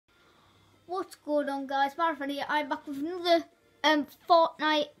What's going on, guys? Marathon here. I'm back with another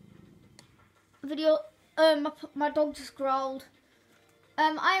Fortnite video. My dog just growled.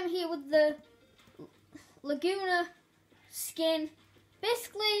 I am here with the Laguna skin.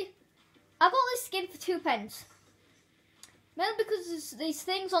 Basically, I got this skin for £2. Mainly because there's these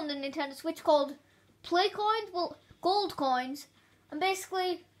things on the Nintendo Switch called play coins, well, gold coins, and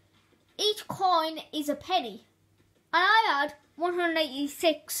basically each coin is a penny. And I had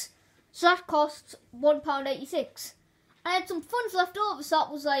 186. So that costs £1.86. I had some funds left over, so that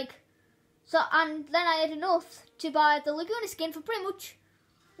was like, and then I had enough to buy the Laguna skin for pretty much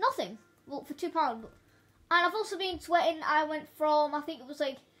nothing. Well, for £2. And I've also been sweating. I went from, I think it was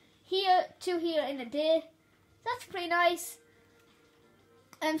like here to here in a day. That's pretty nice.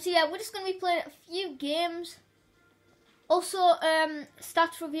 So yeah, we're just gonna be playing a few games. Also,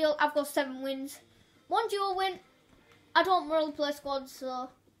 stats reveal. I've got 7 wins, 1 duo win. I don't really play squads, so.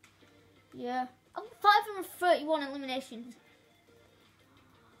 Yeah, I'm 531 eliminations.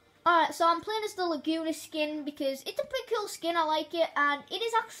 Alright, so I'm playing as the Laguna skin because it's a pretty cool skin, I like it, and it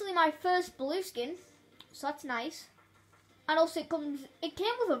is actually my first blue skin, so that's nice. And also it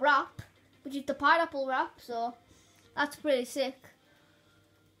came with a wrap, which is the pineapple wrap, so that's pretty sick.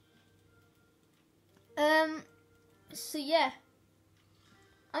 So yeah,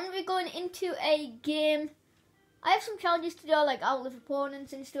 I'm going to be going into a game. I have some challenges to do, like outlive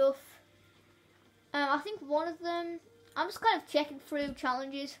opponents and stuff. I think one of them, I'm just kind of checking through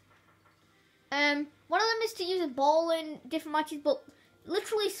challenges. One of them is to use a ball in different matches, but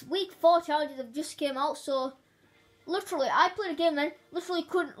literally week 4 challenges have just came out, so literally I played a game then, literally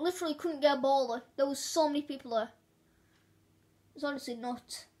couldn't get a ball. There was so many people there. It's honestly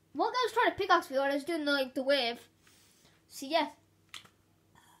nuts. One guy was trying to pickaxe me when I was doing the wave. So yeah,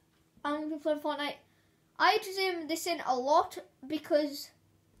 I'm gonna be playing Fortnite. I had to zoom this in a lot because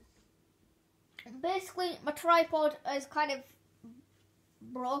basically my tripod is kind of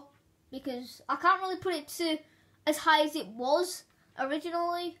broke because I can't really put it to as high as it was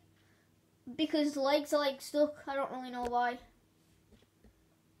originally because the legs are like stuck. I don't really know why.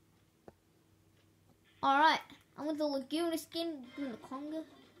 Alright, I'm with the Laguna skin doing the conga.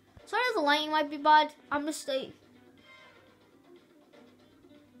 Sorry if the lighting might be bad. I'm just like,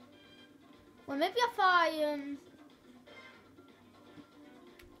 well, maybe if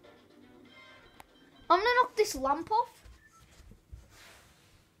I'm gonna knock this lamp off.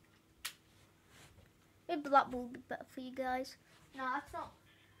 Maybe that will be better for you guys. No, that's not.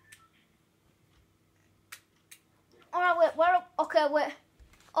 Alright, wait, where up? Okay, wait.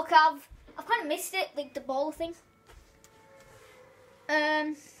 Okay, I've kind of missed it, like the ball thing.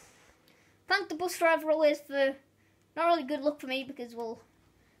 Thank the bus driver always for not really good luck for me because, well,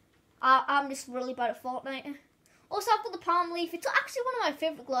 I'm just really bad at Fortnite. Also, I've got the palm leaf. It's actually one of my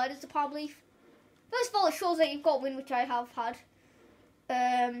favourite gliders, the palm leaf. First of all, it shows that you've got a win, which I have had. I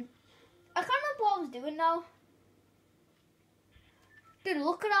can't remember what I was doing now. Dude,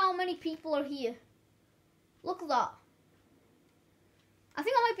 look at how many people are here. Look at that. I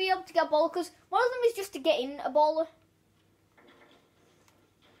think I might be able to get a baller because one of them is just to get in a baller.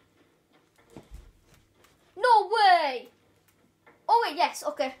 No way! Oh wait, yes,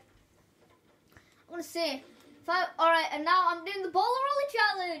 okay. I want to say, alright, and now I'm doing the baller rolly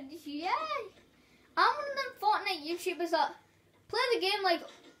challenge. Yay! I'm one of them Fortnite YouTubers that play the game like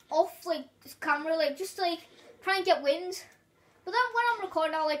off like camera, like just like try and get wins. But then when I'm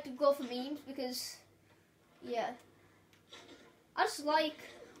recording, I like to go for memes because, yeah, I just like.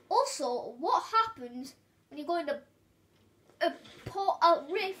 Also, what happens when you go into a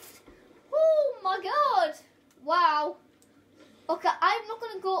rift? Oh my god! Wow. Okay, I'm not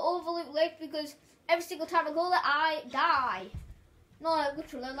gonna go over Loot Lake because every single time I go there, I die. No, I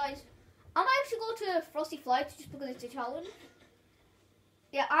literally realised. I might actually go to Frosty Flights just because it's a challenge.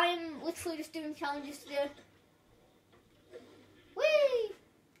 Yeah, I'm literally just doing challenges today. Whee!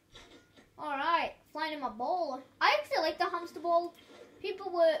 Alright, flying in my ball. I actually like the hamster ball.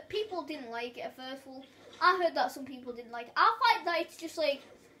 People didn't like it at first. Well, I heard that some people didn't like it. I find that it's just like,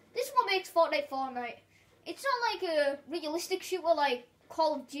 this is what makes Fortnite. It's not like a realistic shooter like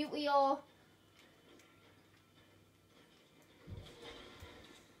Call of Duty or.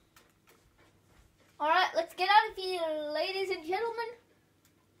 Alright, let's get out of here, ladies and gentlemen.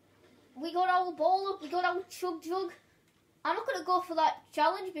 We got our baller, we got our chug jug. I'm not going to go for that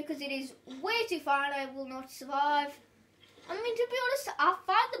challenge because it is way too far and I will not survive. I mean, to be honest, I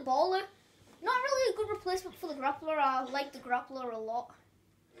find the baller not really a good replacement for the grappler. I like the grappler a lot.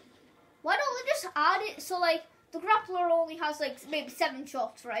 Why don't we just add it so like the grappler only has like maybe 7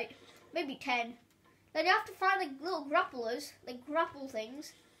 shots, right? Maybe 10. Then you have to find like little grapplers, like grapple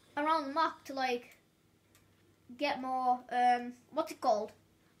things, around the map to like get more what's it called?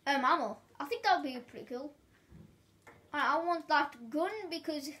 Ammo. I think that would be pretty cool. I want that gun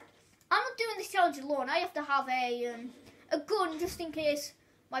because I'm not doing this challenge alone. I have to have a gun just in case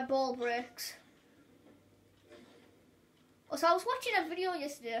my ball breaks. So I was watching a video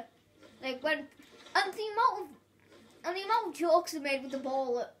yesterday, like when and the amount of jokes they made with the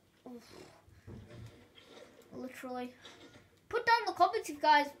ball. Literally. Put down in the comments if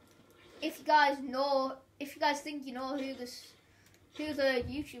you guys think you know who the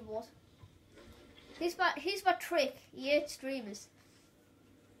YouTuber was. Here's my trick. He hates streamers.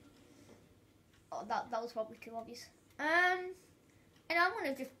 Oh, that was probably too obvious. And I'm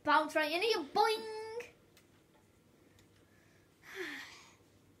gonna just bounce right in here, boing.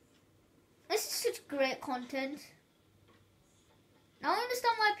 This is such great content. Now I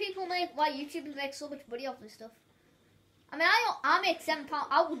understand why YouTubers make so much money off this stuff. I mean, I make £7.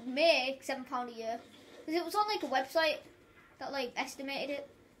 I would make £7 a year because it was on like a website that like estimated it.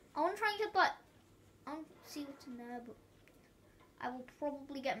 I want to try and get that. I want to see what's in there, but I will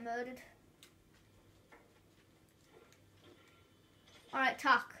probably get murdered. All right,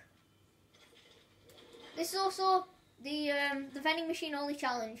 tack. This is also the vending machine only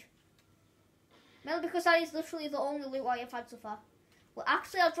challenge. Mainly because that is literally the only loot I have had so far. Well,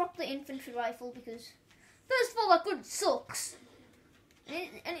 actually, I'll drop the infantry rifle because, first of all, that gun sucks. And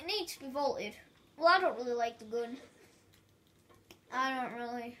it needs to be vaulted. Well, I don't really like the gun. I don't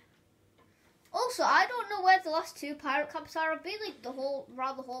really. Also, I don't know where the last two pirate camps are. I've been like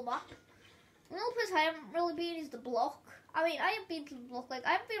around the whole map. The only place I haven't really been is the block. I mean, I have been to the block. Like,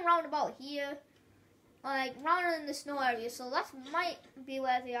 I haven't been round about here. Like, round in the snow area. So that might be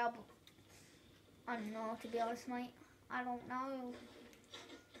where they are. But I don't know, to be honest, mate. I don't know.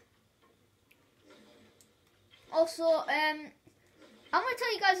 Also, I'm going to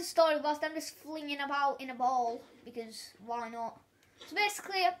tell you guys a story whilst I'm just flinging about in a ball, because why not? So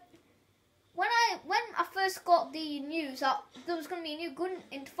basically, when I first got the news that there was going to be a new gun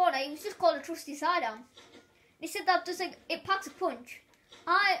in Fortnite, it was just called a trusty sidearm. They said that just like it packs a punch.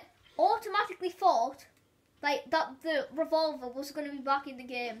 I automatically thought like that the revolver was going to be back in the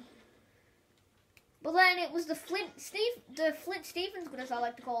game, but then it was the Flint Stevens gun, as I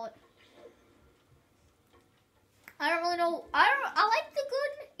like to call it. I don't really know. I like the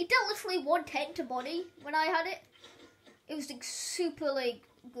gun. It dealt literally 110 to body when I had it. It was like super like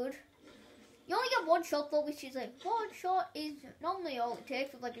good. You only get one shot though, which is like one shot is normally all it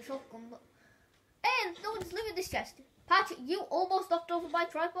takes with like a shotgun. But and no one's living this chest. Patrick, you almost knocked over my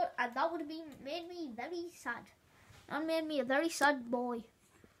tripod, and that would have made me very sad. That made me a very sad boy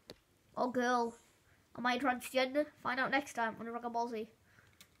or girl. Am I transgender? Find out next time on Dragon Ball Z.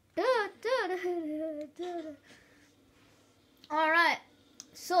 Alright,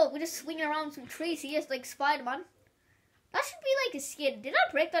 so we're just swinging around some trees here, like Spider-Man. That should be like a skin. Did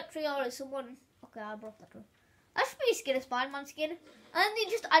I break that tree or is someone... Okay, I broke that tree. That should be a skin, a Spider-Man skin. And then they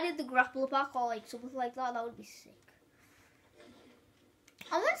just added the grappler pack or like something like that. That would be sick.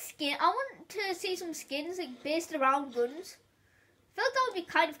 I want to see some skins like based around guns. I felt that would be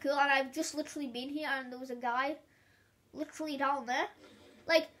kind of cool, and I've just literally been here and there was a guy literally down there.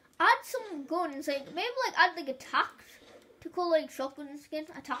 Like, add some guns, like maybe like add like attack to call like shotgun skin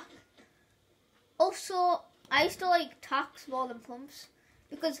attack. Also, I used to like tacks more than pumps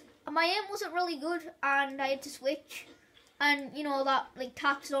because my aim wasn't really good and I had to switch. And you know that like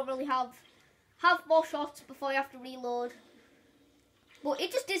tacks don't really have more shots before you have to reload. But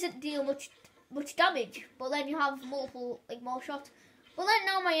it just doesn't deal much damage. But then you have multiple like more shots. But then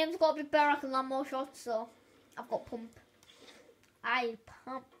now my aim's got a bit better. I can land more shots, so I've got pump. I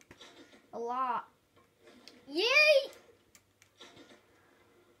pump a lot. Yay!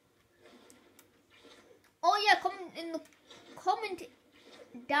 Oh yeah, comment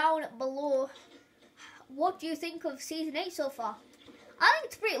down below. What do you think of season 8 so far? I think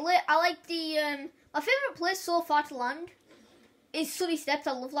it's pretty lit. I like the my favourite place so far to land is Sunny Steps.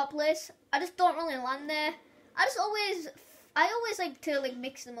 I love that place. I just don't really land there. I always like to like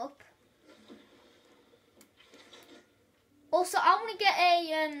mix them up. Also, I want to get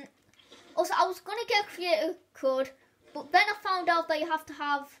a also I was gonna get a creator code, but then I found out that you have to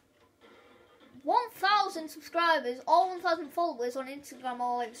have 1,000 subscribers or 1,000 followers on Instagram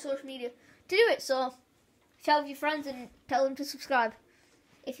or like social media to do it. So share with your friends and tell them to subscribe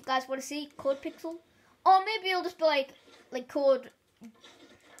if you guys want to see code Pixel, or maybe it'll just be like code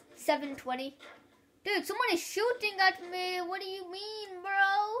 720. Dude, someone is shooting at me. What do you mean,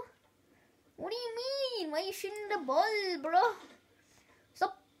 bro? What do you mean? Why are you shooting the ball, bro?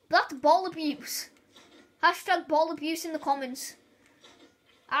 Stop. That's ball abuse. Hashtag ball abuse in the comments.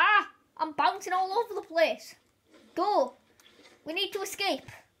 Ah! bouncing all over the place. Go. We need to escape.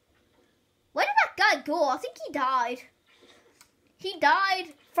 Where did that guy go? I think he died. He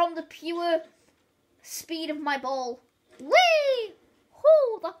died from the pure speed of my ball. Whee!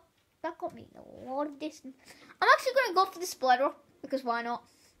 Whoo! That got me a lot of distance. I'm actually going to go for the splitter because why not?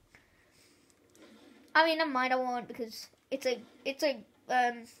 I mean, never mind, I won't because it's a,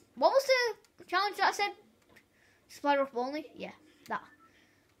 what was the challenge that I said? Splitter up only? Yeah, that.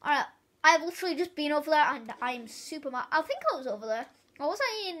 Alright, I've literally just been over there and I'm super mad. I think I was over there. Or was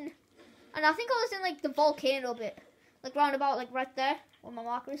I in, and I think I was in like the volcano bit. Like round about, like right there, where my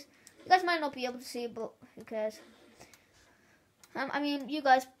marker is. You guys might not be able to see it, but who cares? I mean, you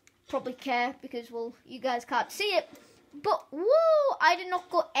guys probably care because, well, you guys can't see it. But, whoa, I did not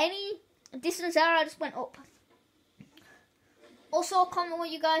go any distance there, I just went up. Also, comment what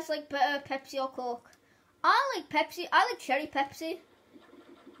you guys like better, Pepsi or Coke. I like Pepsi, I like cherry Pepsi.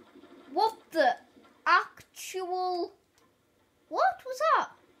 What the actual, what was that?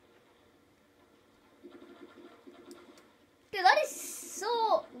 Dude, that is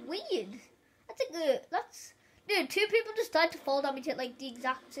so weird. Dude, two people just died to fall damage at like the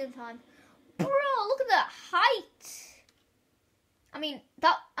exact same time. Bro, look at that height. I mean,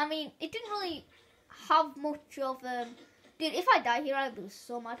 it didn't really have much of, dude, if I die here, I'd be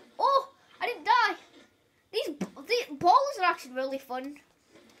so mad. Oh, I didn't die. These ballers are actually really fun.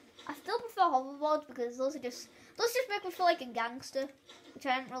 I still prefer hoverboards because those just make me feel like a gangster, which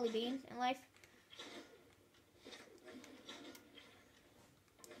I haven't really been in life.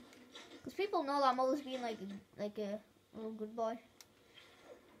 Because people know that I'm always being like a little good boy.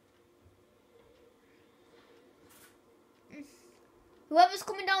 Whoever's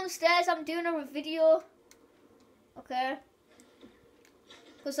coming down the stairs, I'm doing a video. Okay.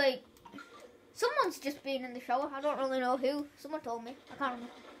 Because like, someone's just been in the shower. I don't really know who. Someone told me. I can't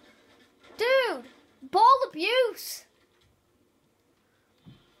remember. Dude! Ball abuse!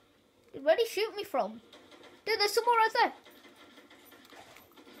 Dude, where'd he shoot me from? Dude, there's someone right there.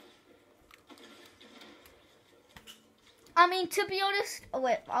 I mean, to be honest... Oh,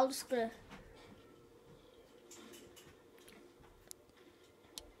 wait. I'll just gonna...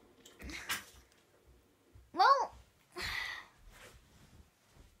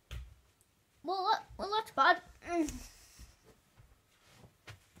 Well, that's bad.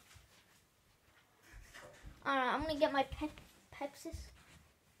 Alright, I'm gonna get my Pepsis.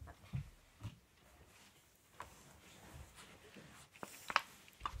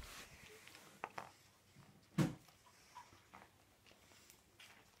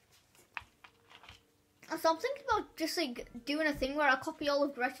 So I'm thinking about just like doing a thing where I copy all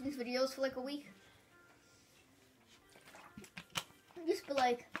of Gretchen's videos for like a week. Just be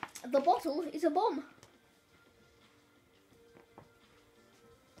like, the bottle is a bomb.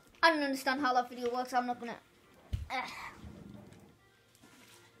 I don't understand how that video works. I'm not gonna.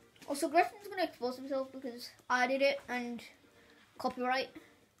 Also, Gretchen's gonna expose himself because I did it and copyright.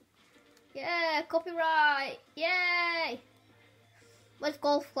 Yeah, copyright. Yay! Where's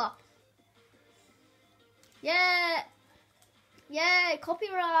golf clap? Yeah! Yay!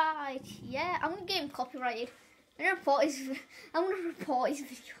 Copyright! Yeah, I'm gonna get him copyrighted. I'm gonna report his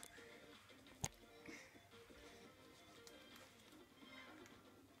video.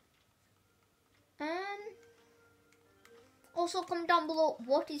 Also comment down below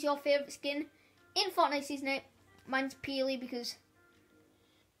what is your favourite skin in Fortnite Season 8. Mine's Peely because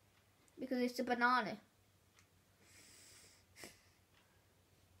it's a banana.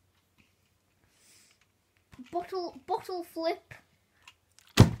 Bottle flip.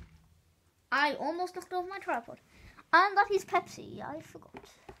 I almost knocked over my tripod. And that is Pepsi, I forgot.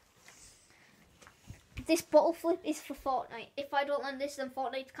 This bottle flip is for Fortnite. If I don't land this, then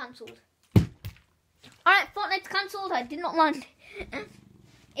Fortnite's cancelled. Alright, Fortnite's cancelled. I did not land.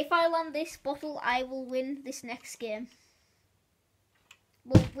 If I land this bottle, I will win this next game.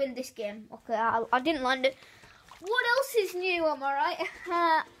 We'll win this game. Okay, I didn't land it. What else is new, am I right?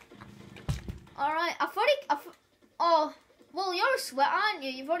 Alright, oh, well, you're a sweat, aren't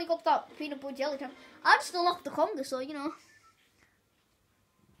you? You've already got that peanut butter jelly time. I'm still off the conga, so, you know.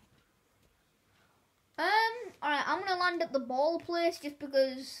 Alright, I'm gonna land at the ball place just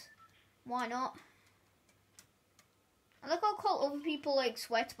because, why not? I like how I call other people, like,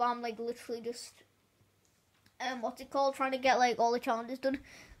 sweat, but I'm, like, literally just, what's it called? Trying to get, like, all the challenges done.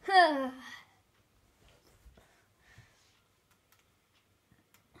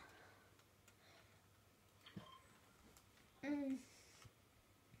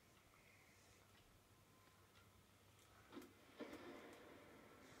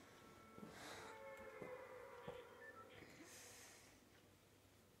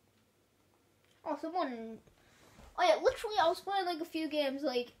 Oh, someone. Oh yeah, literally, I was playing like a few games,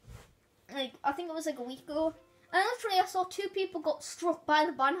 like I think it was like a week ago, and literally I saw 2 people got struck by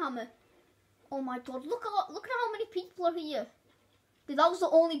the banhammer. Oh my god! Look at how many people are here. Dude, that was the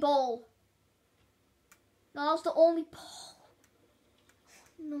only ball. No, that was the only ball.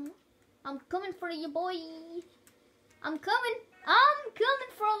 No, I'm coming for you, boy. I'm coming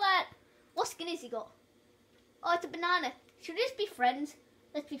for that. What skin has he got? Oh, it's a banana. Should we just be friends?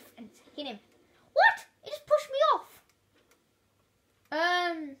 Let's be friends. Hit him. What? He just pushed me off.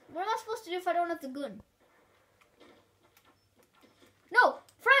 What am I supposed to do if I don't have the gun? No,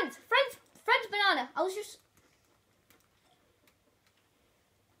 friends, banana. I was just.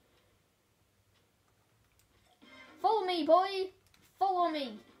 Follow me, boy. Follow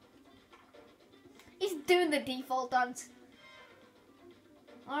me. He's doing the default dance.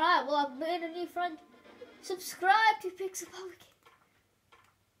 Alright, well, I've made a new friend. Subscribe to Pixel Power.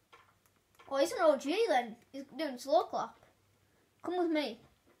 Oh, he's an OG then. He's doing slow clap. Come with me.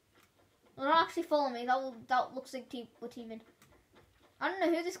 Well, don't actually follow me. That looks like we're teaming. I don't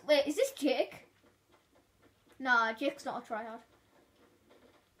know who this. Wait, is this Jake? Nah, Jake's not a tryhard.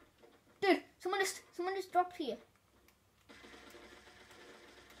 Dude, someone just dropped here.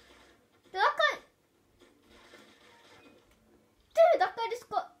 Dude, that guy just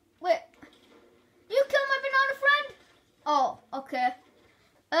got. Wait, you killed my banana friend? Oh, okay.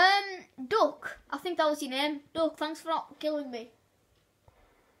 Duck. I think that was your name. Duck, thanks for not killing me.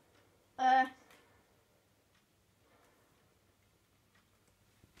 I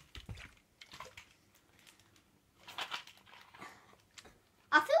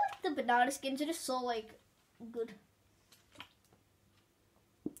feel like the banana skins are just so like good.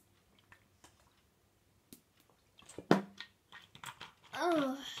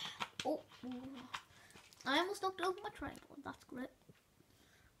 Oh, I almost knocked over my tripod. That's great.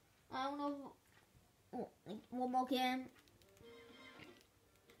 I don't know. Oh, one more game.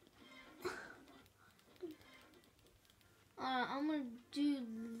 I'm gonna do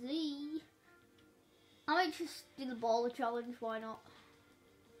I might just do the baller challenge. Why not?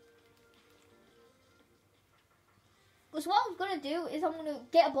 Because what I'm gonna do is I'm gonna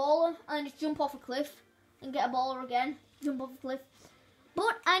get a baller and just jump off a cliff and get a baller again, jump off a cliff.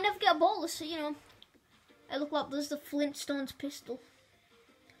 But I never get a baller, so you know, I look like there's the Flintstones pistol.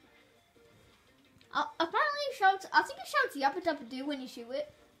 Apparently it shouts. I think it shouts yabba dabba doo when you shoot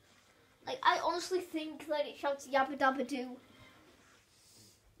it. Like I honestly think that it shouts yabba dabba doo.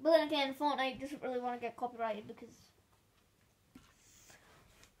 But then again, Fortnite doesn't really want to get copyrighted because.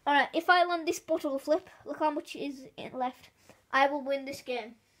 Alright, if I land this bottle flip, look how much is left. I will win this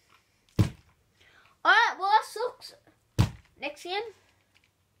game. Alright, well that sucks. Next game.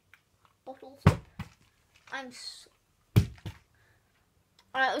 Bottle flip.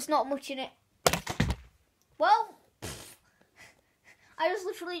 Alright, there's not much in it. Well, I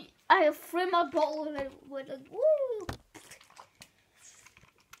threw my bottle and it went like, woo!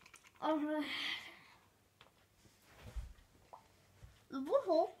 Alright. The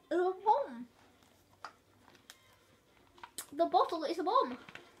bottle is a bomb. The bottle is a bomb.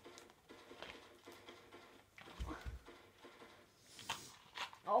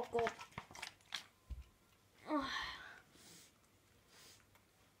 Oh god. Oh.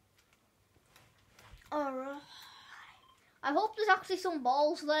 Alright. I hope there's actually some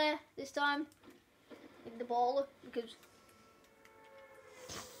balls there this time. In the baller, because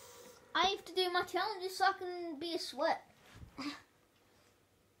I have to do my challenges so I can be a sweat.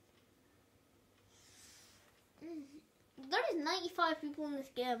 There is 95 people in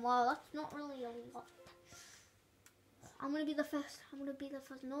this game. Wow, that's not really a lot. I'm gonna be the first.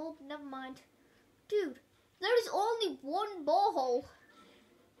 No, never mind. Dude, there is only one borehole.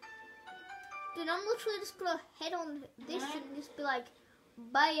 Dude, I'm literally just gonna head on this and just be like,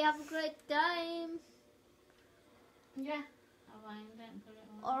 bye, have a great time. Yeah. Put it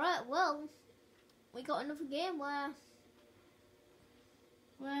on. Alright, well, we got another game where I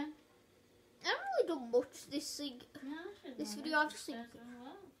haven't really done much this video. I've just been out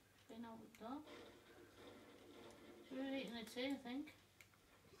with the dog. She was eating a tea, I think.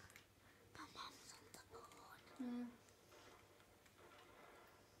 My mom's on the board.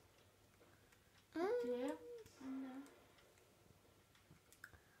 Yeah.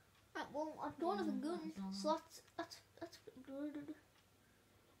 Right, well, I don't have a gun, so that's pretty good.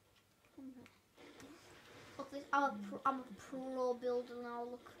 Look, this, I'm a pro builder now.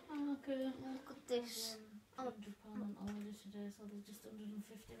 Look. Okay. Look at this. I'm a £100 on holiday today, so there's just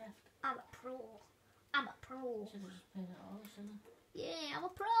 150 left. I'm a pro. Should have just paid it all, shouldn't I? Yeah, I'm a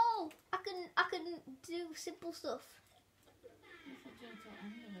pro. I can do simple stuff. I thought you were till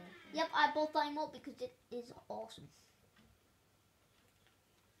end of it. Yep, I bought that emote because it is awesome.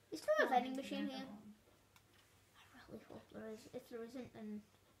 Is there a vending machine here? I really hope there is. If there isn't, then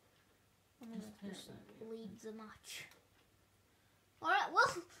I'm gonna just leave the match. Alright,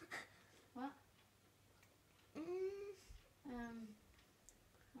 well. What?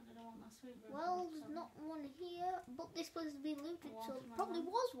 What did I want last week? Well, there's not one here, but this place has been looted, so there probably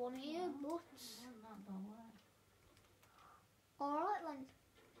was one here, but... Alright then.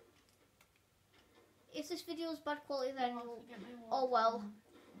 If this video is bad quality, then... Oh well.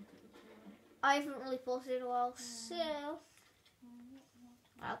 I haven't really posted in a while, so...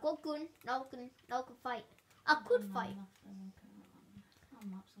 I've got a gun, now I can fight. I could fight.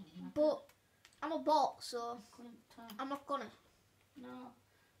 But I'm a bot, so I'm not gonna. No,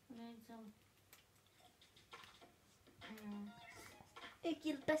 I need some. It's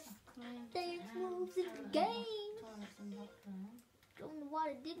your best dance moves in the game. Don't know what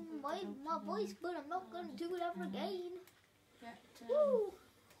I did in my voice, but I'm not gonna do it ever again. Woo!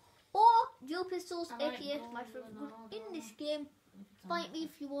 Or dual pistols, aka my favorite gun in this game. Fight me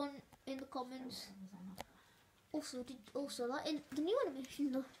if you want in the comments. Also that in the new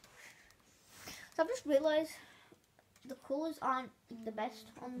animation though. So I've just realised the colours aren't the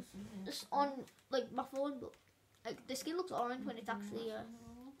best on like my phone, but like the skin looks orange when it's actually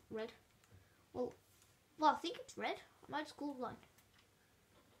red. Well, I think it's red. I might just go blind.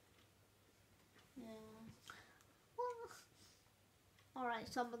 Yeah. Well, alright,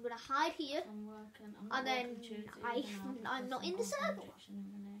 so I'm gonna hide here, and then I'm not in the circle.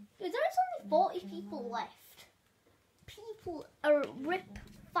 Dude, there is only 40 people left. People are rip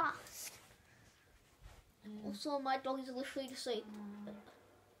fast. Also, my dog is literally just like.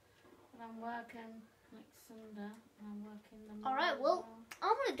 I'm working next Sunday. I'm working the. Alright, well,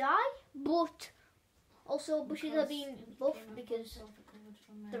 I'm gonna die, but also bushes are being buffed because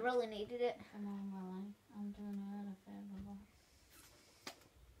they really needed it. Come on, Willie. I'm doing her a favour.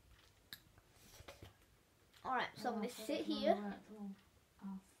 Alright, so I'm gonna sit here.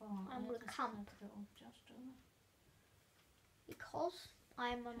 I'm gonna camp. Because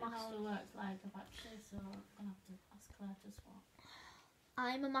I'm a master.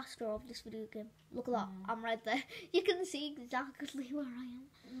 I'm a master of this video game. Look at that, I'm right there. You can see exactly where I am.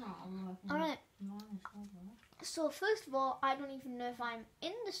 Alright. So first of all, I don't even know if I'm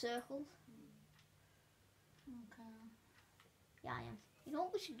in the circle. Okay. Yeah, I am. You know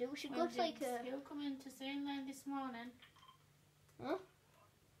what we should do? We should go to like a... Skill come in to see there this morning. Huh?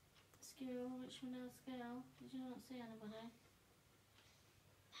 Skill, which one else skill? Did you not see anybody?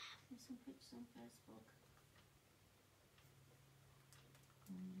 There's some pictures on Facebook.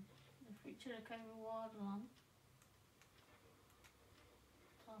 The picture I came reward on.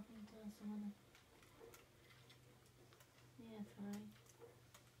 Talking to someone. Yeah, 3.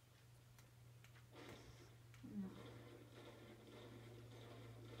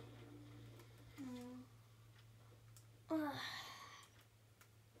 No.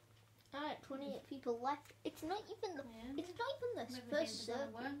 Alright, 28 people left. It's not even the first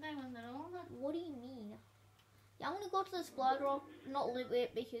circle. Weren't they when they're older? What do you mean? Yeah, I'm gonna go to the supply drop, not loot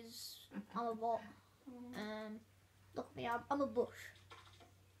it because I'm a bot. Look at me, I'm a bush.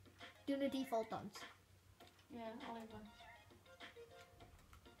 Doing a default dance. Yeah, Oliver.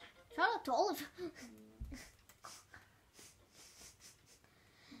 Shout out to Oliver.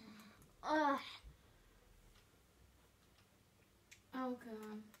 Okay.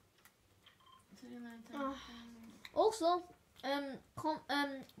 See you later. Also,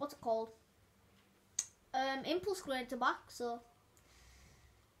 what's it called? Impulse grades are back, so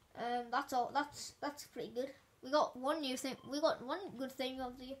that's all. That's pretty good. We got one new thing. We got one good thing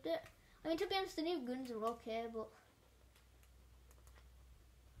of the update. I mean, to be honest, the new guns are okay, but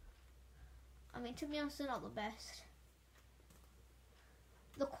I mean, to be honest, they're not the best.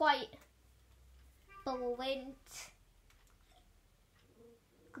 They're quite blunt.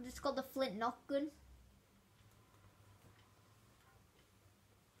 Because it's called the flint knock gun.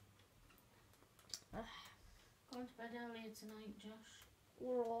 Going to bed earlier tonight, Josh.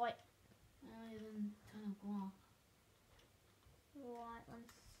 Right. Earlier than 10 o'clock. Right then.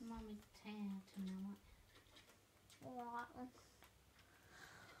 Mummy's tired tonight. Right then.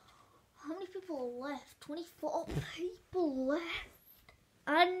 How many people are left? 24 people left.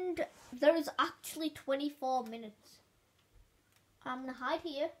 And there is actually 24 minutes. I'm gonna hide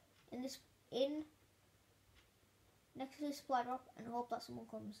here next to the supply drop and hope that someone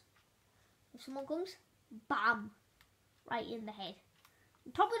comes. If someone comes, bam, right in the head.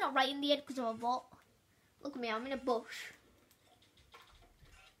 Probably not right in the head because I'm a bot. Look at me, I'm in a bush.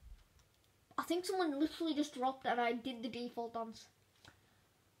 I think someone literally just dropped and I did the default dance.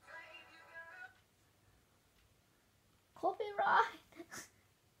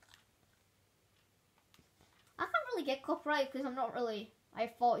 probably get copyright because I'm not really. I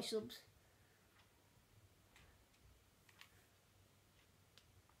have 40 subs.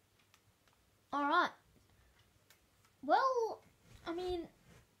 All right. Well, I mean,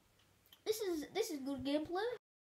 this is good gameplay.